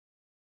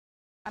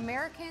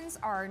Americans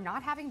are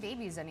not having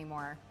babies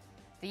anymore.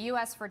 The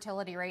U.S.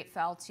 fertility rate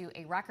fell to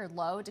a record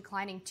low,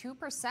 declining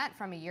 2%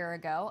 from a year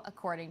ago,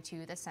 according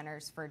to the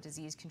Centers for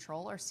Disease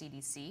Control, or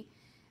CDC.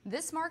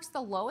 This marks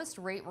the lowest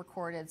rate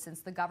recorded since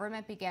the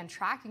government began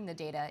tracking the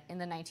data in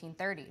the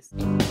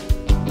 1930s.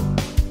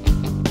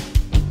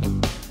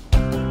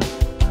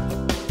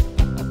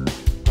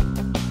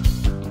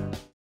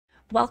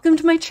 Welcome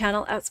to my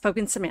channel,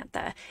 Outspoken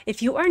Samantha.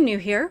 If you are new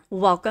here,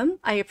 welcome.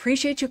 I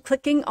appreciate you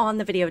clicking on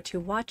the video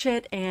to watch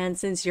it. And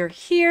since you're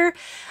here,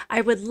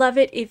 I would love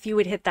it if you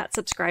would hit that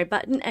subscribe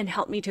button and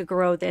help me to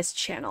grow this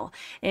channel.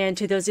 And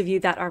to those of you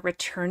that are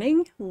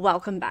returning,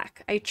 welcome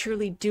back. I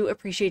truly do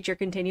appreciate your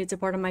continued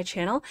support on my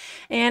channel,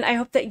 and I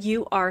hope that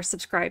you are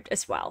subscribed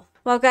as well.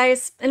 Well,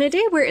 guys, in a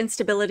day where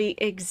instability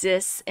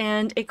exists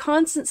and a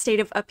constant state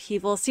of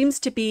upheaval seems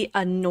to be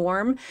a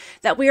norm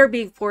that we are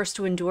being forced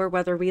to endure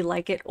whether we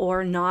like it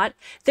or not,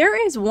 there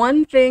is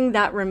one thing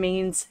that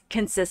remains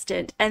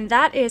consistent, and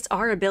that is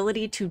our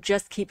ability to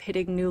just keep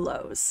hitting new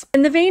lows.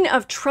 In the vein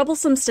of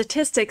troublesome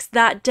statistics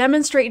that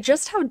demonstrate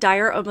just how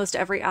dire almost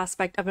every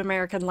aspect of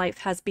American life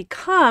has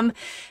become,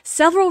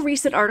 several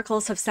recent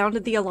articles have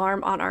sounded the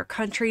alarm on our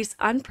country's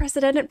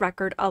unprecedented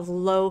record of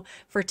low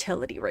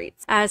fertility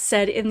rates. As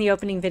said in the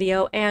opening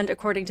video, and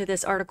according to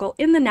this article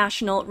in the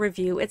National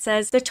Review, it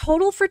says the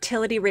total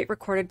fertility rate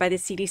recorded by the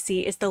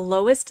CDC is the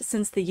lowest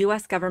since the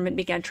U.S. government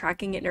began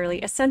tracking it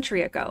nearly a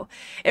century ago.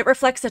 It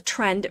reflects a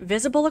trend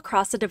visible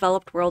across the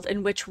developed world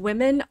in which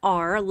women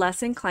are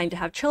less inclined to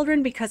have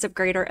children because of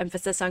greater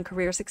emphasis on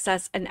career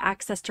success and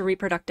access to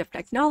reproductive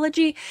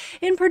technology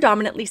in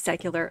predominantly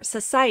secular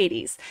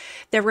societies.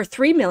 There were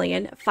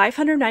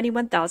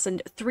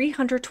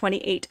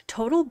 3,591,328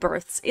 total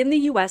births in the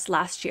U.S.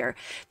 last year,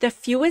 the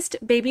fewest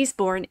babies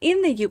born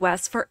in the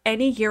U.S. for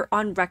any year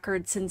on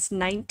record since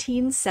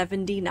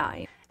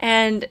 1979.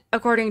 And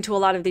according to a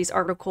lot of these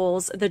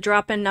articles, the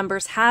drop in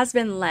numbers has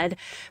been led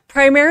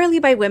primarily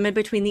by women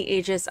between the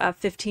ages of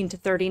 15 to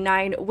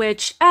 39,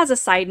 which, as a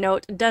side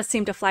note, does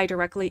seem to fly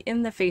directly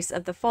in the face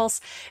of the false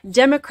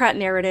Democrat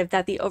narrative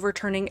that the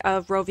overturning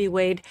of Roe v.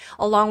 Wade,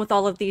 along with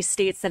all of these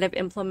states that have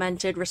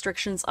implemented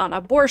restrictions on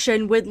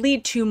abortion, would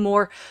lead to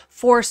more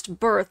forced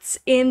births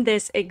in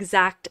this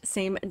exact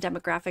same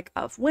demographic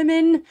of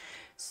women.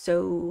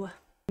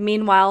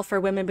 Meanwhile, for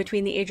women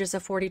between the ages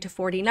of 40 to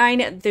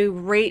 49, the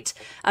rate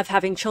of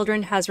having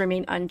children has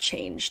remained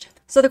unchanged.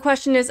 So the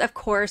question is, of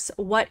course,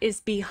 what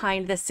is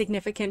behind the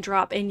significant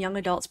drop in young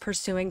adults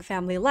pursuing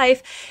family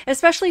life,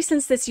 especially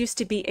since this used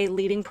to be a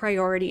leading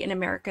priority in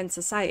American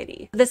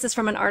society? This is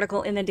from an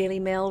article in the Daily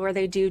Mail where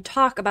they do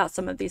talk about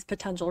some of these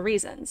potential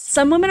reasons.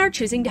 Some women are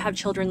choosing to have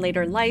children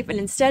later in life and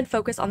instead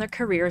focus on their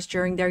careers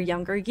during their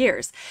younger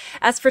years.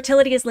 As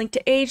fertility is linked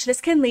to age,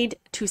 this can lead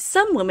to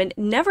some women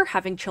never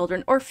having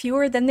children or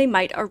fewer than they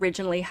might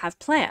originally have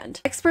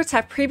planned. Experts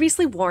have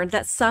previously warned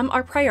that some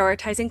are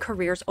prioritizing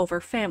careers over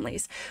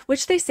families,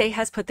 which they say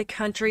has put the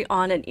country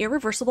on an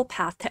irreversible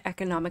path to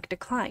economic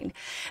decline.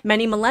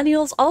 Many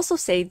millennials also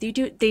say they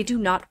do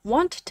not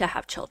want to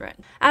have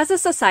children. As a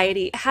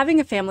society, having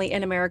a family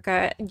in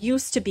America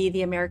used to be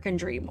the American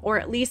dream, or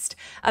at least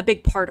a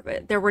big part of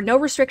it. There were no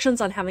restrictions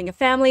on having a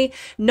family,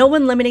 no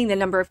one limiting the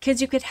number of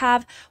kids you could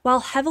have, while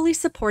heavily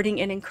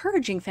supporting and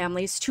encouraging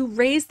families to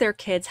raise their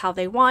kids how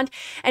they want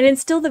and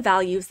instill the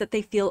values that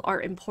they feel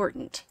are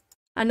important.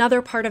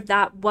 Another part of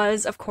that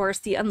was, of course,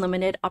 the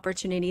unlimited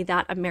opportunity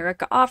that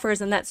America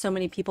offers and that so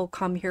many people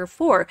come here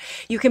for.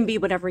 You can be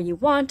whatever you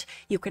want,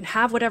 you can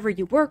have whatever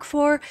you work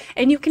for,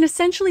 and you can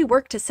essentially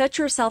work to set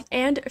yourself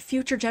and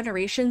future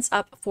generations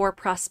up for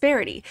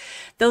prosperity.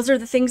 Those are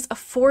the things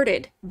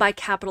afforded by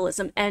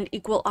capitalism and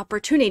equal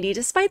opportunity,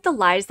 despite the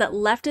lies that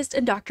leftist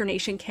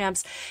indoctrination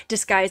camps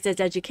disguised as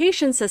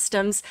education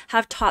systems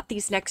have taught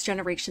these next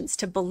generations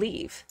to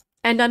believe.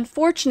 And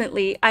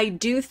unfortunately, I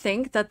do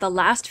think that the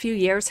last few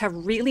years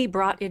have really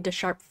brought into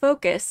sharp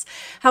focus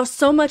how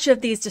so much of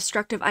these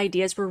destructive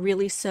ideas were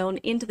really sewn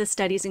into the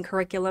studies and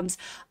curriculums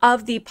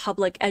of the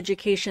public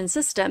education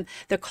system,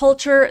 the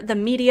culture, the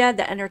media,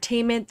 the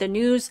entertainment, the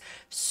news,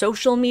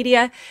 social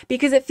media,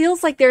 because it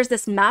feels like there's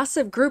this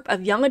massive group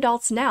of young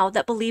adults now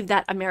that believe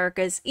that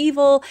America is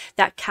evil,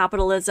 that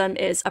capitalism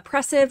is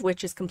oppressive,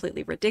 which is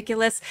completely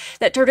ridiculous,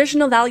 that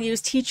traditional values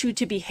teach you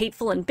to be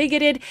hateful and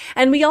bigoted,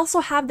 and we also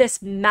have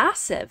this massive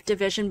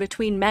division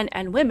between men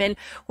and women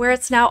where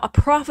it's now a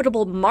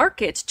profitable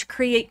market to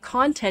create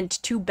content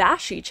to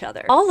bash each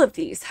other. All of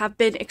these have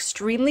been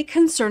extremely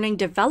concerning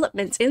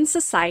developments in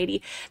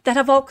society that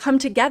have all come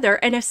together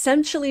and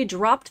essentially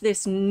dropped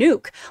this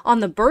nuke on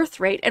the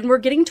birth rate, and we're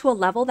getting to a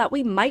level that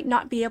we might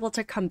not be able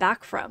to come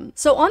back from.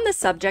 So on this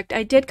subject,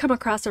 I did come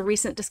across a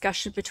recent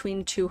discussion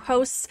between two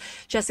hosts,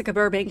 Jessica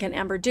Burbank and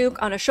Amber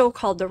Duke, on a show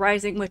called The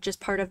Rising, which is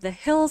part of the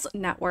Hills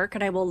Network,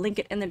 and I will link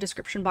it in the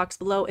description box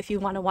below if you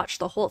want to watch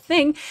the whole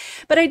thing.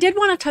 But I did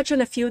want to touch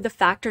on a few of the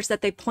factors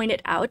that they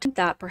pointed out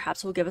that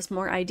perhaps will give us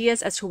more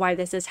ideas as to why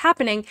this is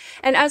happening.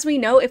 And as we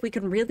know, if we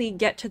can really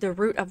get to the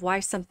root of why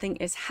something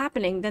is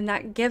happening, then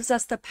that gives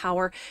us the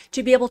power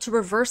to be able to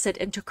reverse it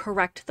and to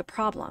correct the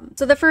problem.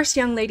 So the first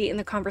young lady in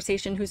the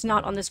conversation, who's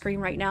not on the screen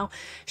right now,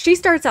 she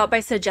starts out by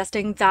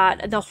suggesting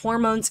that the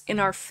hormones in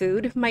our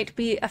food might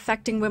be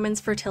affecting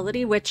women's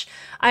fertility, which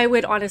I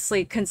would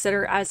honestly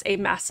consider as a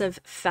massive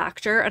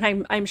factor.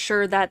 And I'm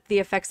sure that the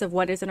effects of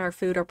what is in our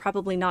food are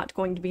probably not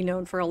going to be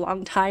known for a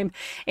long time.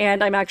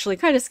 And I'm actually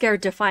kind of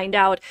scared to find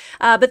out.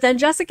 But then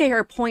Jessica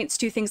here points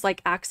to things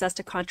like access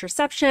to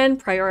contraception,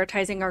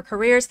 prioritizing our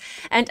careers,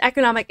 and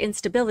economic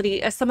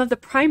instability as some of the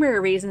primary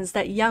reasons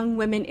that young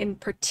women in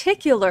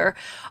particular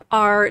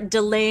are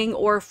delaying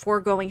or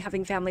foregoing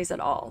having families at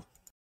all.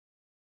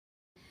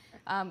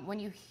 When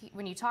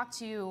you talk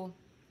to,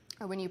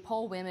 or when you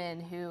poll women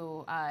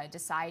who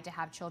decide to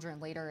have children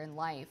later in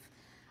life,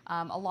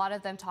 a lot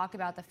of them talk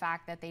about the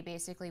fact that they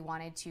basically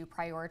wanted to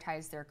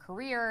prioritize their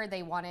career.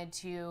 They wanted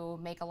to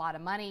make a lot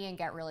of money and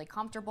get really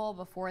comfortable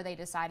before they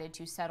decided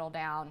to settle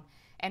down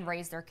and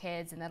raise their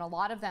kids. And then a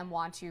lot of them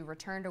want to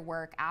return to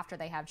work after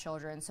they have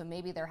children. So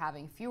maybe they're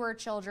having fewer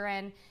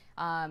children.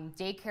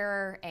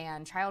 Daycare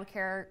and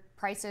childcare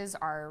prices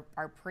are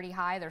pretty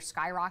high. They're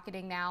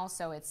skyrocketing now.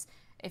 So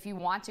if you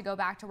want to go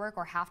back to work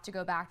or have to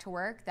go back to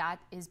work, that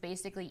is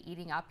basically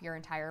eating up your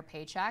entire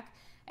paycheck.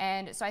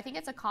 And so I think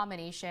it's a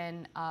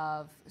combination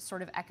of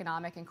sort of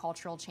economic and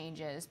cultural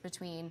changes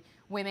between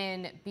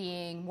women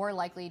being more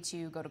likely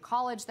to go to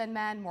college than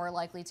men, more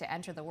likely to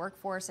enter the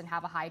workforce and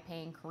have a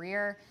high-paying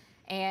career.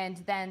 And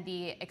then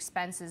the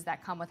expenses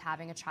that come with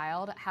having a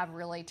child have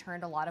really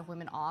turned a lot of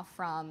women off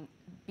from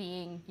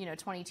being,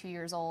 22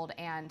 years old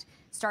and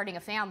starting a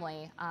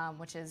family,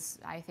 which is,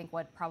 I think,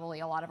 what probably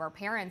a lot of our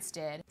parents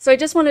did. So I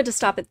just wanted to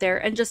stop it there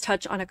and just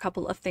touch on a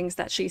couple of things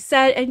that she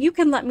said. And you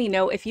can let me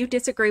know if you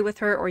disagree with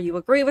her or you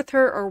agree with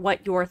her or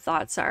what your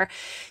thoughts are.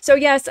 So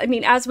yes, I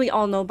mean, as we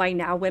all know by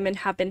now, women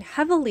have been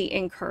heavily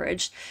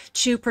encouraged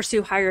to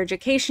pursue higher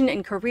education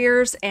and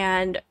careers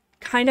and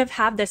kind of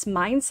have this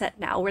mindset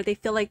now where they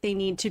feel like they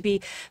need to be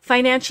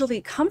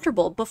financially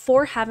comfortable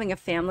before having a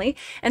family,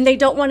 and they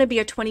don't want to be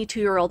a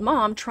 22-year-old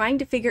mom trying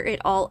to figure it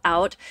all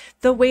out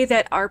the way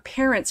that our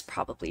parents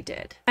probably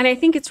did. And I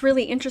think it's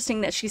really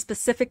interesting that she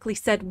specifically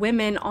said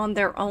women on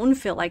their own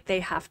feel like they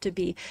have to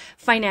be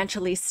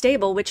financially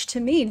stable, which to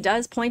me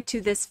does point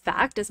to this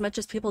fact, as much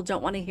as people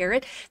don't want to hear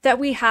it, that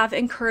we have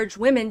encouraged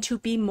women to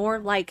be more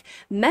like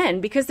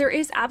men, because there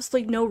is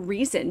absolutely no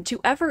reason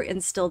to ever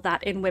instill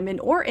that in women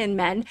or in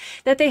men,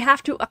 that they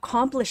have to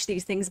accomplish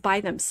these things by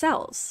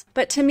themselves.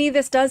 But to me,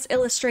 this does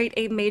illustrate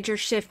a major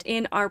shift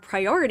in our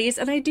priorities,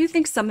 and I do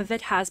think some of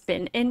it has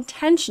been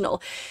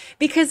intentional,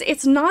 because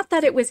it's not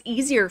that it was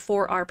easier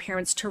for our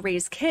parents to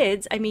raise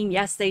kids. I mean,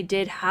 yes, they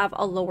did have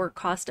a lower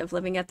cost of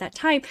living at that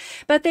time,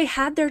 but they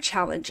had their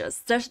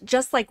challenges,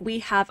 just like we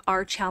have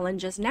our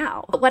challenges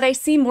now. But what I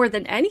see more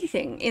than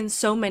anything in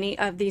so many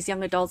of these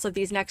young adults of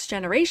these next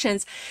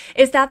generations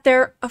is that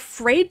they're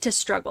afraid to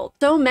struggle.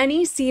 So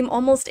many seem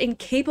almost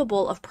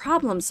incapable of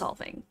problem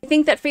solving. I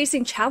think that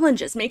facing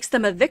challenges makes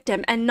them a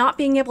victim, and not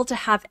being able to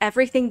have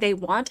everything they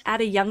want at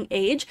a young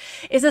age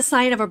is a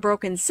sign of a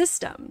broken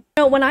system.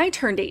 When I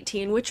turned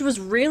 18, which was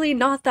really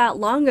not that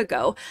long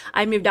ago,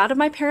 I moved out of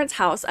my parents'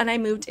 house and I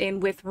moved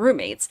in with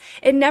roommates.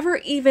 It never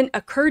even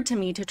occurred to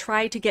me to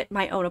try to get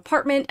my own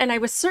apartment, and I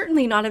was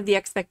certainly not of the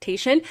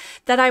expectation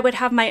that I would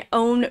have my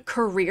own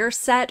career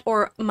set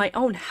or my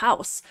own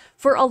house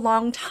for a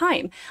long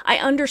time. I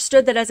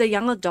understood that as a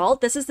young adult,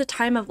 this is the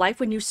time of life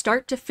when you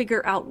start to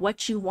figure out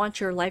what you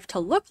want your life to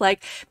look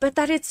like, but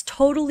that it's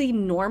totally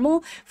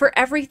normal for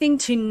everything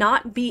to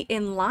not be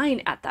in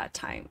line at that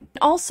time.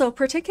 Also,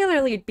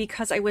 particularly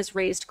because I was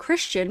raised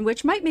Christian,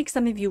 which might make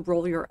some of you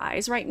roll your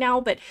eyes right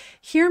now, but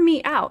hear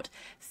me out.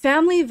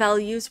 Family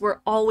values were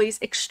always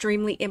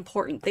extremely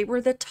important. They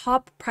were the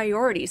top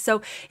priority.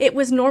 So it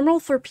was normal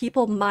for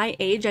people my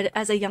age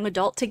as a young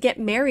adult to get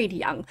married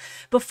young,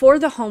 before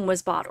the home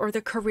was bought or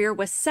the career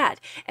was set,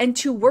 and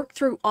to work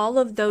through all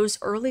of those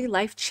early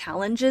life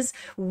challenges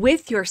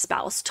with your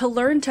spouse, to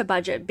learn to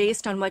budget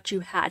based on what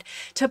you had,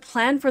 to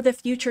plan for the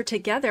future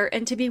together,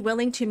 and to be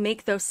willing to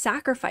make those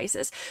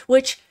sacrifices,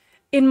 which,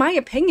 in my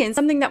opinion,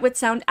 something that would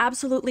sound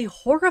absolutely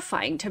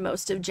horrifying to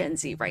most of Gen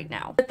Z right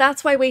now. But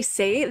that's why we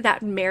say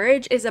that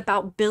marriage is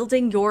about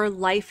building your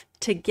life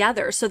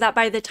together, so that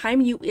by the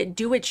time you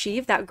do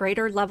achieve that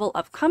greater level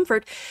of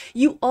comfort,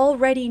 you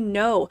already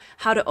know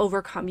how to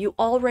overcome. You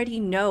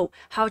already know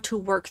how to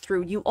work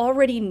through. You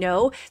already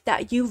know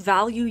that you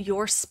value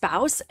your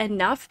spouse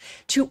enough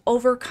to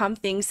overcome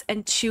things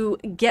and to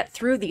get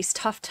through these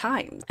tough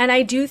times. And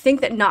I do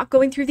think that not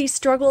going through these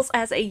struggles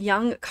as a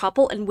young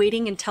couple and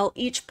waiting until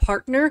each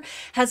partner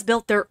has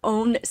built their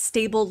own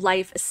stable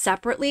life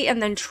separately and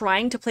then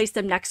trying to place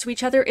them next to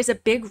each other is a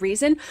big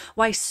reason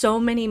why so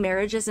many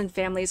marriages and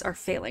families are are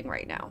failing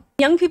right now.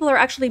 Young people are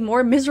actually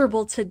more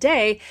miserable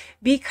today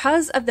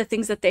because of the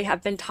things that they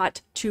have been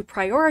taught to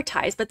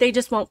prioritize, but they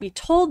just won't be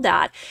told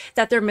that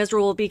they're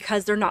miserable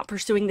because they're not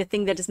pursuing the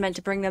thing that is meant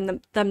to bring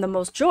them the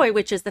most joy,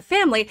 which is the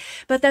family,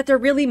 but that they're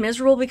really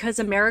miserable because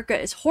America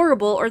is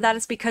horrible, or that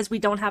it's because we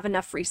don't have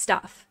enough free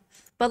stuff.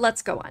 But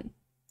let's go on.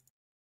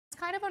 It's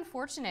kind of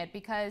unfortunate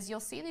because you'll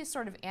see these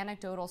sort of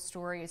anecdotal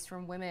stories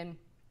from women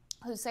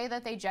who say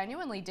that they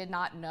genuinely did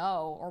not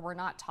know or were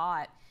not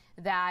taught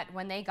that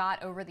when they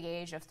got over the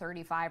age of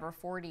 35 or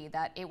 40,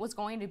 that it was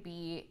going to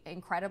be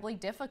incredibly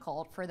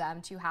difficult for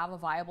them to have a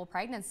viable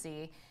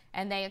pregnancy.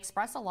 And they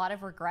express a lot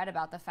of regret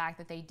about the fact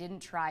that they didn't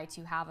try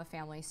to have a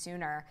family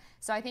sooner.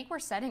 So I think we're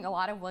setting a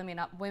lot of women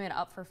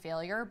up for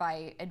failure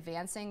by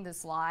advancing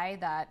this lie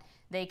that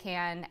they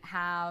can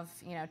have,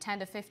 10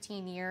 to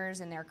 15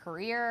 years in their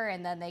career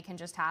and then they can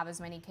just have as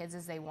many kids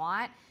as they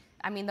want.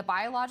 I mean, the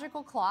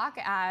biological clock,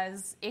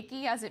 as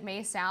icky as it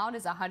may sound,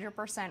 is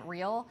 100%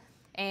 real.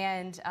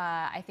 And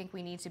I think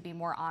we need to be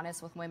more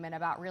honest with women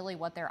about really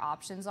what their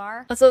options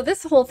are. So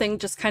this whole thing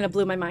just kind of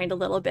blew my mind a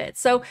little bit.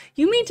 So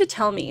you mean to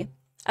tell me,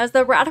 as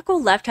the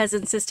radical left has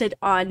insisted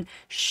on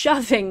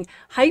shoving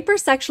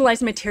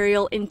hypersexualized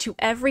material into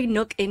every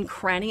nook and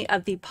cranny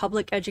of the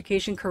public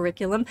education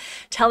curriculum,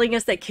 telling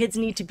us that kids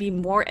need to be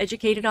more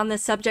educated on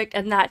this subject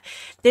and that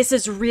this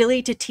is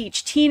really to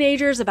teach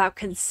teenagers about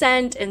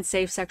consent and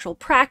safe sexual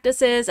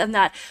practices, and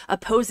that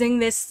opposing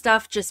this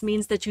stuff just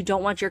means that you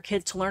don't want your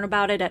kids to learn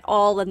about it at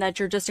all, and that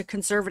you're just a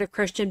conservative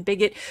Christian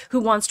bigot who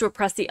wants to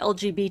oppress the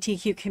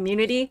LGBTQ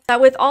community?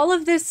 That with all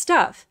of this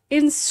stuff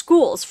in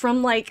schools,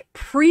 from like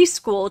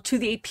preschool to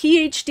the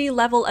PhD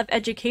level of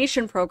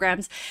education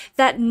programs,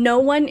 that no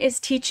one is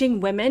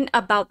teaching women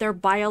about their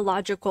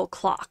biological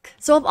clock.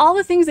 So of all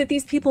the things that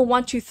these people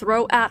want to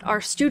throw at our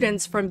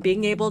students, from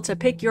being able to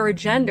pick your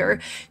gender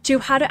to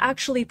how to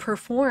actually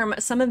perform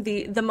some of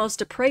the most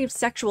depraved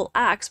sexual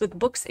acts with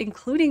books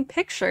including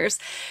pictures,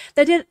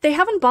 that they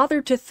haven't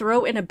bothered to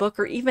throw in a book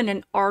or even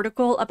an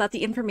article about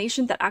the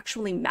information that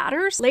actually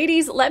matters.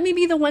 Ladies, let me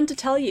be the one to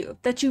tell you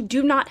that you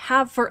do not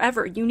have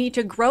forever. You need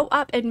to grow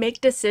up and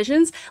make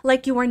decisions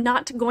like you are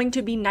not going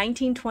to be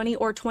 19, 20,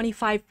 or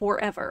 25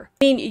 forever.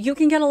 I mean, you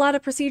can get a lot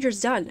of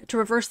procedures done to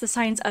reverse the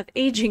signs of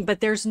aging, but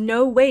there's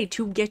no way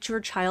to get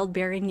your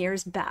childbearing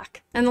years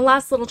back. And the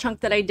last little chunk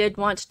that I did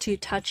want to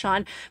touch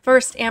on,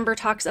 first, Amber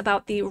talks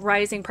about the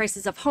rising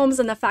prices of homes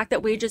and the fact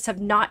that wages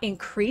have not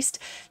increased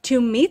to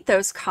meet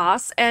those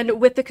costs, and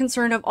with the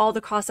concern of all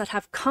the costs that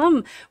have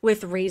come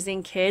with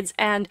raising kids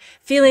and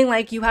feeling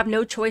like you have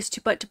no choice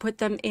but to put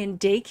them in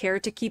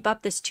daycare to keep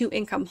up this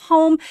two-income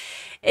home,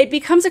 it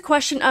becomes a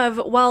question of,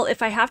 well,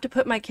 if I have to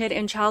put my kid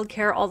in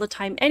childcare all the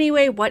time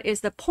anyway, what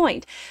is the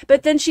point?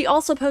 But then she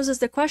also poses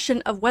the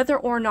question of whether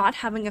or not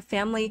having a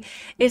family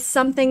is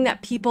something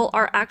that people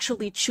are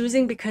actually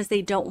choosing because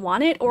they don't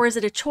want it, or is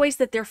it a choice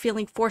that they're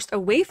feeling forced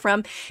away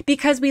from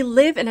because we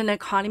live in an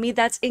economy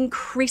that's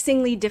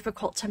increasingly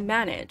difficult to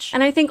manage.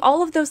 And I think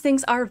all of those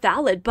things are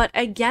valid, but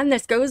again,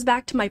 this goes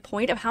back to my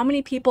point of how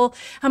many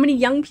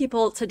young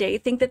people today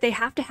think that they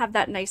have to have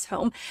that nice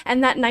home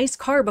and that nice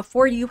car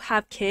before you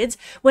have kids,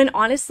 when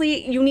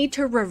honestly, you need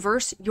to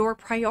reverse your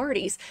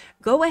priorities.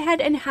 Go ahead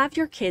and have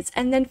your kids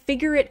and then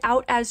figure it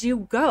out as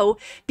you go,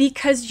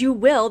 because you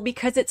will,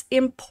 because it's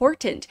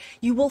important.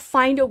 You will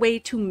find a way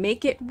to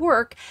make it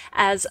work,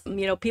 as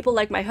people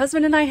like my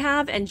husband and I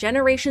have, and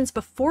generations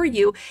before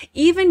you,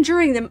 even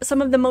during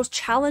some of the most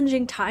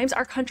challenging times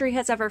our country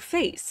has ever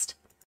faced.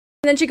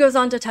 And then she goes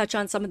on to touch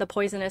on some of the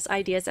poisonous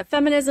ideas of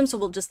feminism, so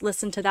we'll just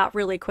listen to that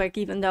really quick,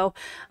 even though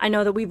I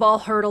know that we've all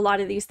heard a lot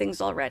of these things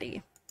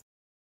already.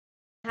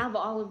 Have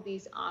all of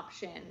these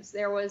options.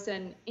 There was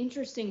an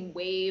interesting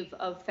wave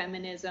of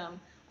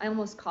feminism. I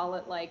almost call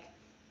it like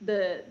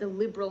the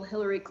liberal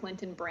Hillary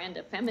Clinton brand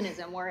of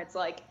feminism, where it's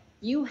like,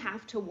 you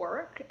have to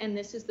work and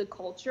this is the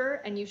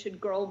culture and you should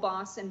girl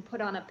boss and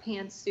put on a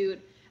pantsuit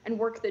and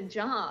work the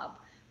job.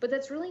 But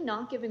that's really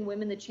not giving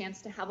women the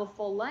chance to have a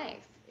full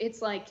life.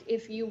 It's like,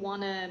 if you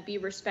want to be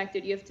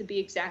respected, you have to be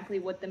exactly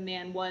what the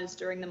man was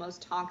during the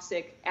most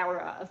toxic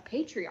era of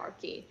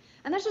patriarchy.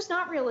 And that's just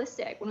not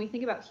realistic. When we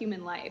think about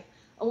human life,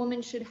 a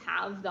woman should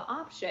have the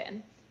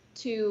option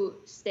to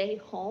stay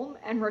home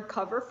and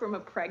recover from a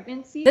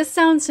pregnancy. This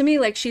sounds to me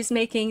like she's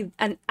making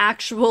an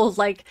actual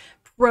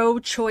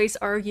pro-choice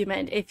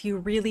argument if you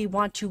really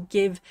want to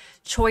give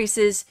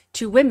choices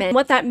to women.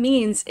 What that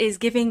means is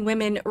giving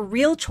women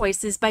real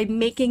choices by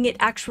making it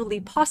actually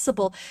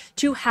possible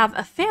to have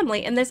a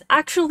family. And this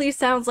actually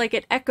sounds like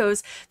it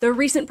echoes the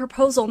recent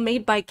proposal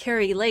made by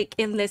Carrie Lake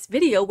in this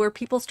video, where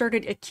people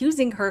started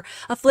accusing her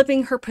of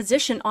flipping her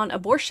position on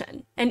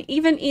abortion. And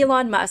even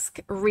Elon Musk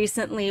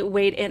recently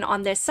weighed in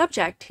on this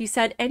subject. He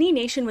said any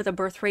nation with a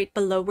birth rate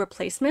below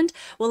replacement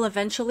will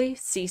eventually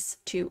cease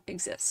to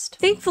exist.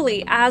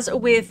 Thankfully, as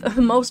women with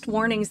most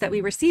warnings that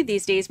we receive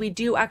these days, we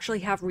do actually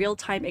have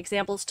real-time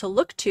examples to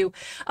look to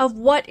of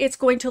what it's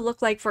going to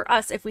look like for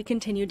us if we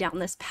continue down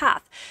this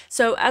path.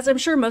 So as I'm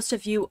sure most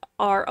of you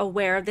are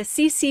aware, the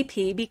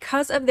CCP,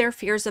 because of their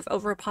fears of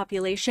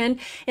overpopulation,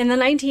 in the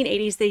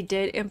 1980s, they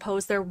did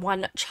impose their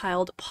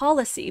one-child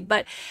policy.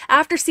 But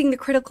after seeing the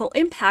critical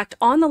impact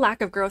on the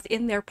lack of growth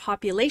in their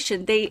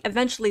population, they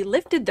eventually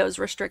lifted those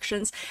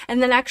restrictions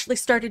and then actually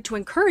started to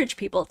encourage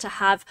people to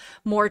have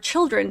more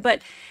children.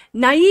 But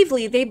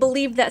naively, they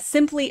believed that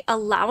simply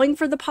allowing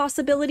for the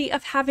possibility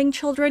of having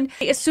children,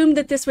 they assumed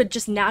that this would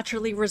just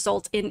naturally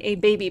result in a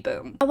baby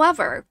boom.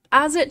 However,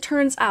 as it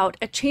turns out,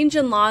 a change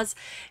in laws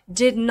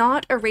did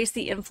not erase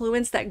the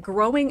influence that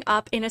growing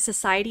up in a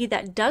society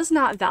that does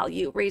not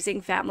value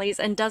raising families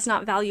and does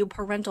not value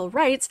parental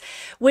rights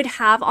would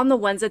have on the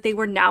ones that they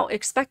were now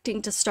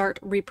expecting to start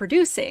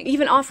reproducing.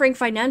 Even offering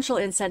financial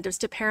incentives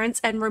to parents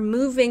and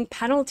removing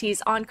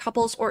penalties on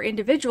couples or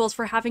individuals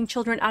for having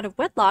children out of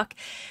wedlock,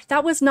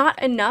 that was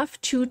not enough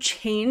to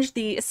change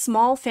the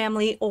small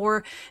family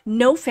or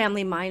no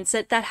family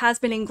mindset that has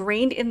been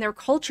ingrained in their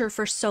culture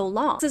for so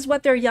long. This is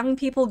what their young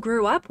people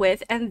grew up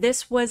with, and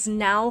this was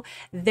now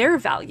their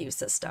value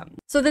system.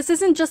 So this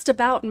isn't just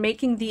about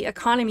making the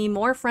economy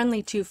more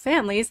friendly to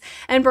families,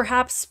 and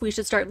perhaps we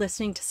should start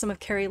listening to some of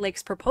Carrie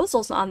Lake's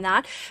proposals on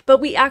that, but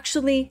we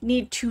actually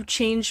need to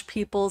change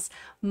people's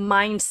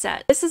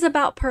mindset. This is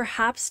about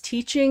perhaps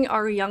teaching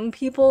our young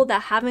people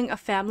that having a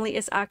family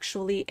is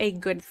actually a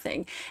good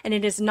thing, and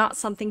it is not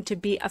something to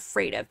be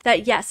afraid of.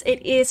 That yes,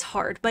 it is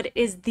hard, but it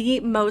is the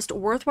most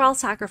worthwhile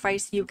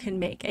sacrifice you can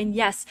make. And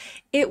yes,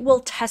 it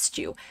will test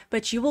you,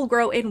 but you will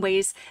grow in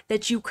ways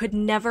that you could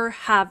never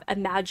have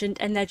imagined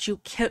and that you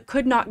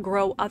could not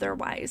grow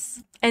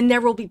otherwise. And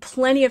there will be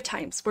plenty of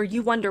times where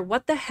you wonder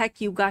what the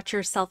heck you got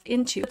yourself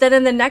into. But then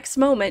in the next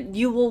moment,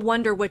 you will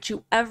wonder what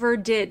you ever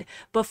did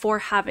before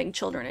having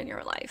children in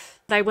your life.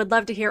 I would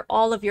love to hear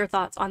all of your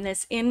thoughts on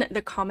this in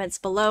the comments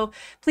below.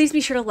 Please be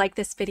sure to like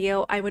this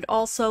video. I would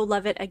also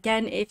love it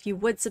again if you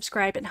would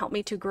subscribe and help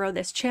me to grow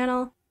this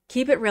channel.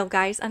 Keep it real,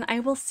 guys, and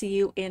I will see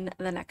you in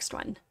the next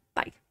one.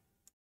 Bye.